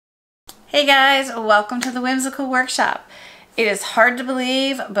Hey guys, welcome to the Whimsical Workshop. It is hard to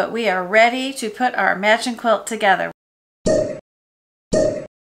believe, but we are ready to put our Imagine Quilt together.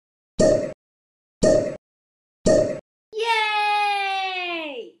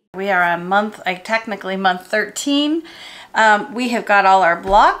 Yay! We are on technically month 13. We have got all our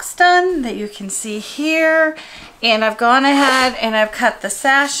blocks done that you can see here, and I've gone ahead and I've cut the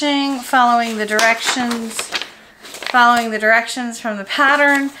sashing following the directions from the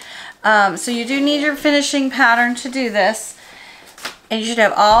pattern. So you do need your finishing pattern to do this, and you should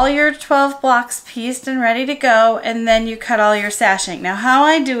have all your 12 blocks pieced and ready to go, and then you cut all your sashing. Now how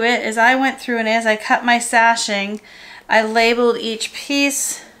I do it is I went through and as I cut my sashing, I labeled each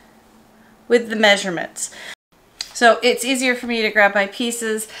piece with the measurements. So it's easier for me to grab my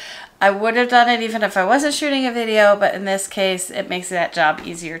pieces. I would have done it even if I wasn't shooting a video, but in this case, it makes that job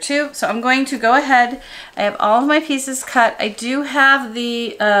easier too. So I'm going to go ahead. I have all of my pieces cut. I do have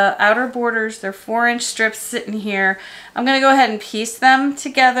the outer borders. They're 4-inch strips sitting here. I'm going to go ahead and piece them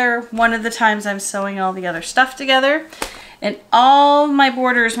together one of the times I'm sewing all the other stuff together. And all my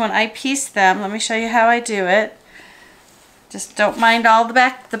borders, when I piece them, let me show you how I do it. Just don't mind all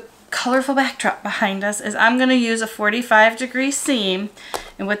the colorful backdrop behind us, is I'm going to use a 45-degree seam,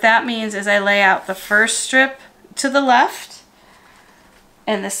 and what that means is I lay out the first strip to the left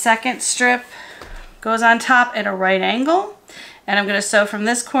and the second strip goes on top at a right angle, and I'm going to sew from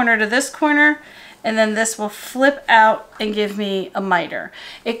this corner to this corner, and then this will flip out and give me a miter.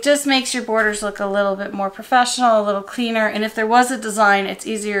 It just makes your borders look a little bit more professional, a little cleaner, and if there was a design, it's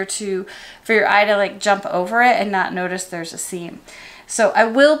easier for your eye to like jump over it and not notice there's a seam. So I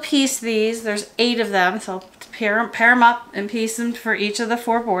will piece these. There's 8 of them, so I'll pair them up and piece them for each of the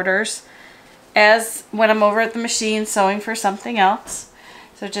 4 borders as when I'm over at the machine sewing for something else.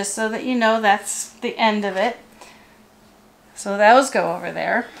 So just so that you know, that's the end of it. So those go over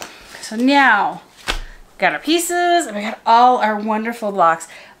there. So now, we got our pieces and we got all our wonderful blocks.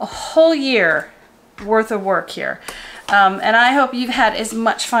 A whole year worth of work here. And I hope you've had as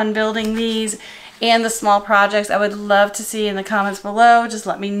much fun building these and the small projects. I would love to see in the comments below. Just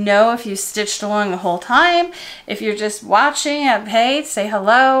let me know if you stitched along the whole time. If you're just watching, hey, say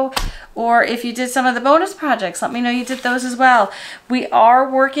hello. Or if you did some of the bonus projects, let me know you did those as well. We are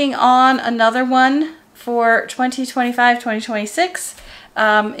working on another one for 2025, 2026.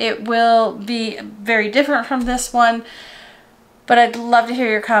 It will be very different from this one, but I'd love to hear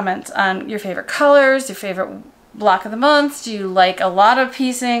your comments on your favorite colors, your favorite block of the month. Do you like a lot of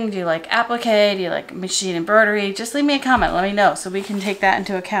piecing? Do you like applique? Do you like machine embroidery? Just leave me a comment, let me know so we can take that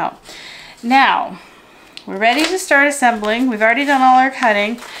into account. Now we're ready to start assembling. We've already done all our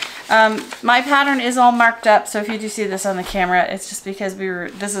cutting. My pattern is all marked up, so if you do see this on the camera, it's just because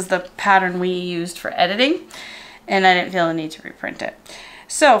this is the pattern we used for editing and I didn't feel the need to reprint it.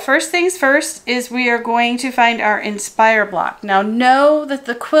 So first things first is we are going to find our Inspire block. Now know that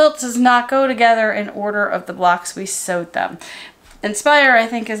the quilt does not go together in order of the blocks we sewed them. Inspire, I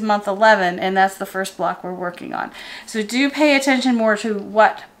think, is month 11, and that's the first block we're working on. So do pay attention more to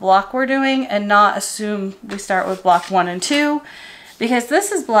what block we're doing and not assume we start with block 1 and 2, because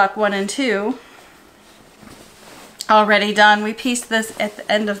this is block 1 and 2 already done. We pieced this at the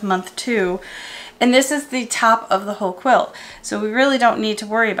end of month 2. And this is the top of the whole quilt. So we really don't need to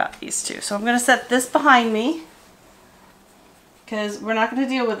worry about these two. So I'm going to set this behind me because we're not going to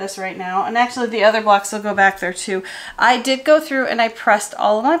deal with this right now. And actually the other blocks will go back there too. I did go through and I pressed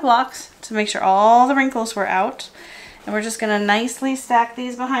all of my blocks to make sure all the wrinkles were out. And we're just going to nicely stack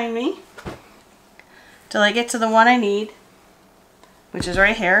these behind me till I get to the one I need, which is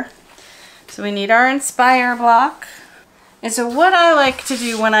right here. So we need our Inspire block. And so what I like to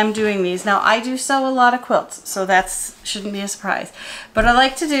do when I'm doing these, now I do sew a lot of quilts, so that shouldn't be a surprise. But what I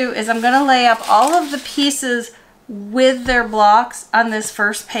like to do is I'm going to lay up all of the pieces with their blocks on this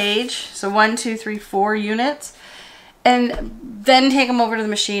first page. So 1, 2, 3, 4 units. And then take them over to the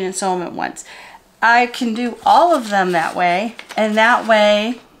machine and sew them at once. I can do all of them that way, and that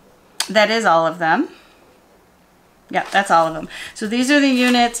way, that is all of them. Yeah, that's all of them. So these are the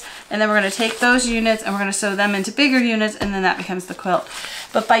units, and then we're going to take those units and we're going to sew them into bigger units, and then that becomes the quilt.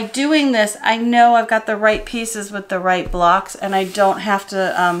 But by doing this, I know I've got the right pieces with the right blocks, and I don't have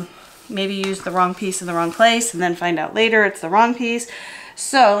to maybe use the wrong piece in the wrong place and then find out later it's the wrong piece.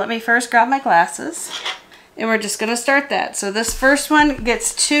 So let me first grab my glasses, and we're just going to start that. So this first one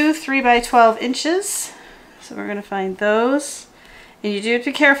gets 2 3x12 inches. So we're going to find those. And you do have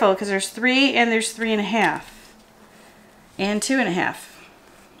to be careful because there's 3 and there's 3.5. And 2.5.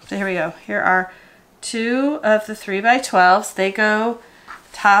 So here we go. Here are 2 of the 3x12s. They go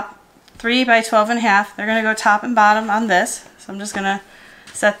top 3 by 12.5. They're going to go top and bottom on this. So I'm just going to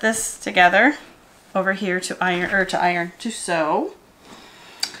set this together over here to to sew.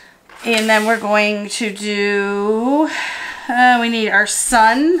 And then we're going to do, we need our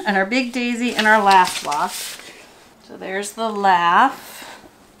sun and our big daisy and our laugh block. So there's the laugh.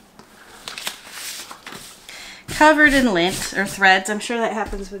 Covered in lint or threads. I'm sure that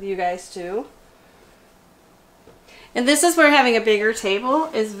happens with you guys too. And this is where having a bigger table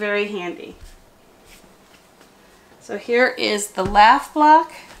is very handy. So here is the laugh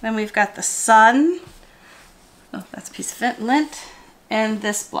block. Then we've got the sun. Oh, that's a piece of lint. And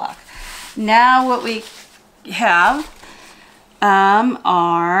this block. Now what we have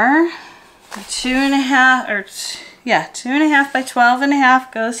are 2.5 or 2.5 by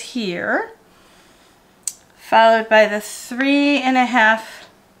 12.5 goes here, followed by the 3.5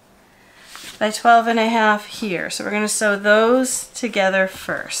 by 12.5 here. So we're going to sew those together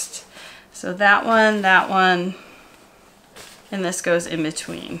first. So that one, and this goes in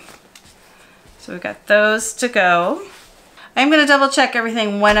between. So we've got those to go. I'm going to double check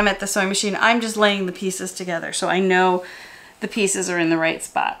everything when I'm at the sewing machine. I'm just laying the pieces together so I know the pieces are in the right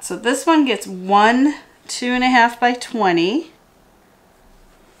spot. So this one gets 1 2.5 by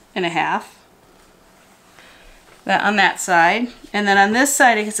 20.5. That on that side. And then on this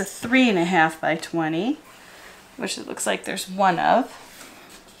side it gets a 3.5 by 20, which it looks like there's one of.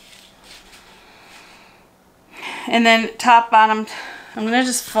 And then top, bottom, I'm going to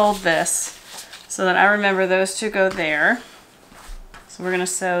just fold this so that I remember those two go there. So we're going to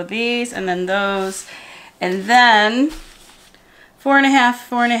sew these and then those, and then 4.5,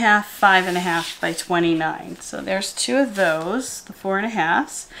 4.5, 5.5 by 29. So there's two of those, the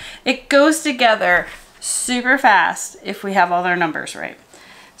 4.5s. It goes together super fast if we have all our numbers right.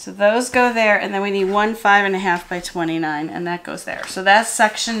 So those go there, and then we need one 5.5 by 29, and that goes there. So that's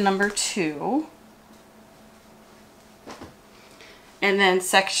section number 2. And then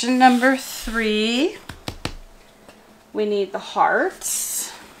section number 3, we need the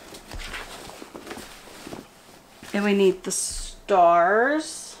hearts. And we need the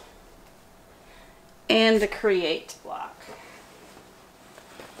stars and the create block.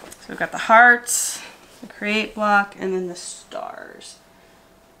 So we've got the hearts, the create block, and then the stars,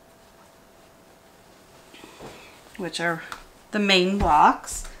 which are the main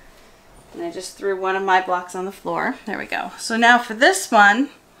blocks. And I just threw one of my blocks on the floor. There we go. So now for this one,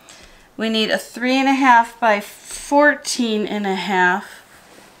 we need a 3.5 by 14.5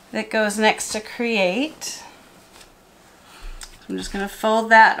 that goes next to create. So I'm just going to fold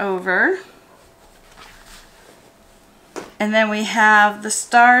that over. And then we have the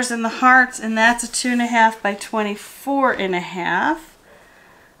stars and the hearts, and that's a 2.5 by 24.5.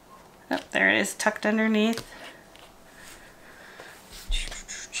 Oh, there it is, tucked underneath.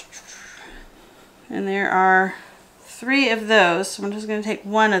 And there are 3 of those, so I'm just going to take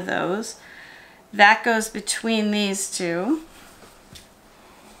one of those. That goes between these two.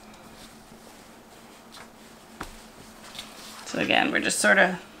 So again, we're just sort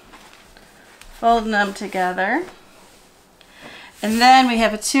of folding them together. And then we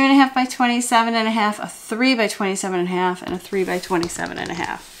have a 2.5 by 27.5, a 3 by 27.5, and a 3 by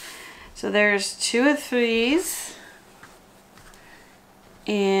 27.5. So there's 2 of these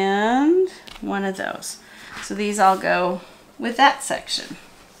and one of those. So these all go with that section.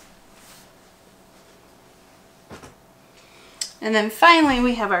 And then finally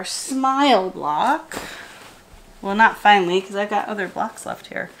we have our smile block. Well, not finally, because I've got other blocks left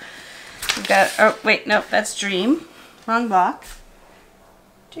here. We've got, oh wait, nope, that's dream. Wrong block.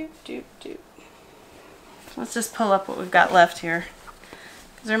 Let's just pull up what we've got left here,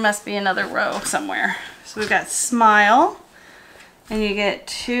 because there must be another row somewhere. So we've got smile, and you get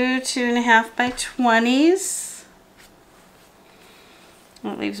 2 2.5 by 20s.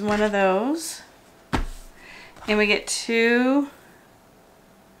 That leaves one of those. And we get 2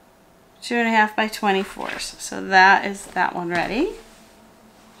 2.5 by 24s. So that is that one ready.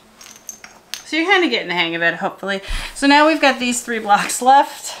 So you're kind of getting the hang of it, hopefully. So now we've got these 3 blocks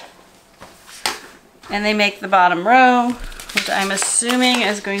left, and they make the bottom row, which I'm assuming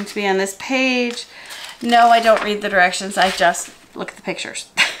is going to be on this page. No, I don't read the directions. I just look at the pictures.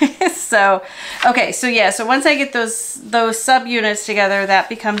 So, okay, so yeah, so once I get those subunits together, that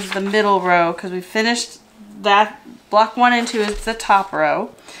becomes the middle row, because we finished that. Block 1 and 2 is the top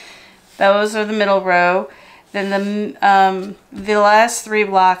row. Those are the middle row. Then the last 3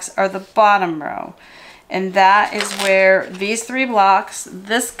 blocks are the bottom row. And that is where these 3 blocks,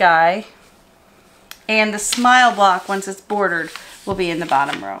 this guy, and the smile block, once it's bordered, will be in the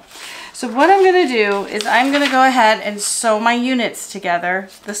bottom row. So what I'm going to do is I'm going to go ahead and sew my units together,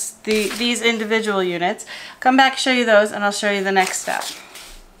 these individual units. Come back, show you those, and I'll show you the next step.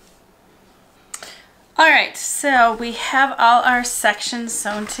 All right, so we have all our sections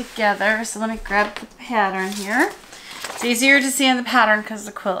sewn together. So let me grab the pattern here. It's easier to see in the pattern because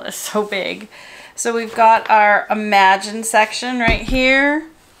the quilt is so big. So we've got our Imagine section right here.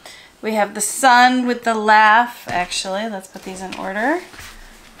 We have the sun with the laugh. Actually, let's put these in order.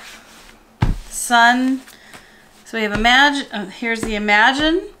 Sun. So we have Imagine. Oh, here's the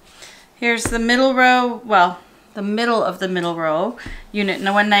Imagine. Here's the middle row. Well, the middle of the middle row, unit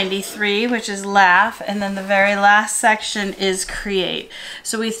 193, which is laugh, and then the very last section is create.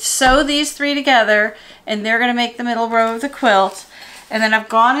 So we sew these three together, and they're going to make the middle row of the quilt. And then I've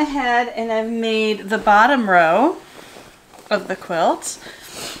gone ahead and I've made the bottom row of the quilt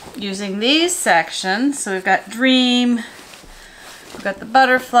using these sections. So we've got dream, we've got the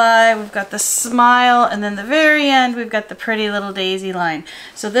butterfly, we've got the smile, and then the very end we've got the pretty little daisy line.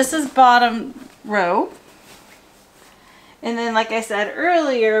 So this is bottom row. And then, like I said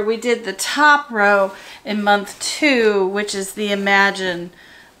earlier, we did the top row in month 2, which is the Imagine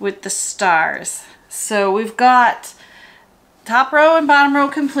with the stars. So we've got top row and bottom row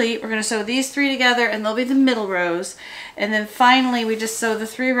complete. We're going to sew these three together, and they'll be the middle rows. And then finally, we just sew the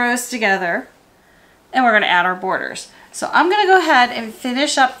 3 rows together, and we're going to add our borders. So I'm going to go ahead and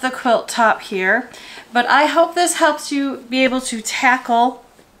finish up the quilt top here. But I hope this helps you be able to tackle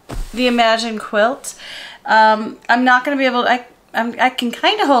the Imagine quilt. I'm not going to be able to, I can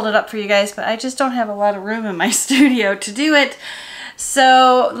kind of hold it up for you guys, but I just don't have a lot of room in my studio to do it.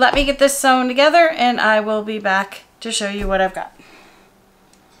 So let me get this sewn together and I will be back to show you what I've got.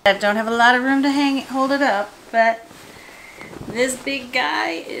 I don't have a lot of room to hold it up, but this big guy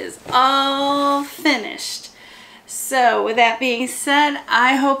is all finished. So with that being said,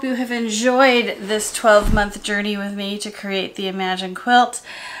 I hope you have enjoyed this 12-month journey with me to create the Imagine quilt.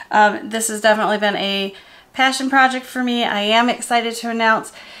 This has definitely been a passion project for me. I am excited to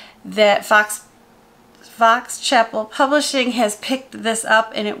announce that Fox Chapel Publishing has picked this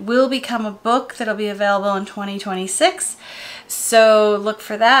up, and it will become a book that'll be available in 2026. So look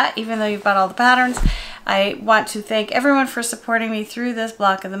for that, even though you've bought all the patterns. I want to thank everyone for supporting me through this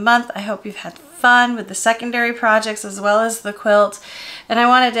block of the month. I hope you've had fun with the secondary projects as well as the quilt. And I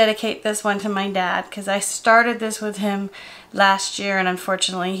want to dedicate this one to my dad because I started this with him last year, and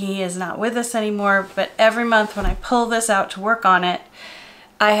unfortunately he is not with us anymore. But every month when I pull this out to work on it,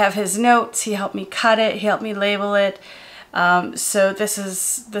 I have his notes. He helped me cut it. He helped me label it. So this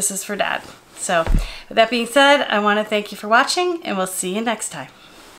is for Dad. So with that being said, I want to thank you for watching, and we'll see you next time.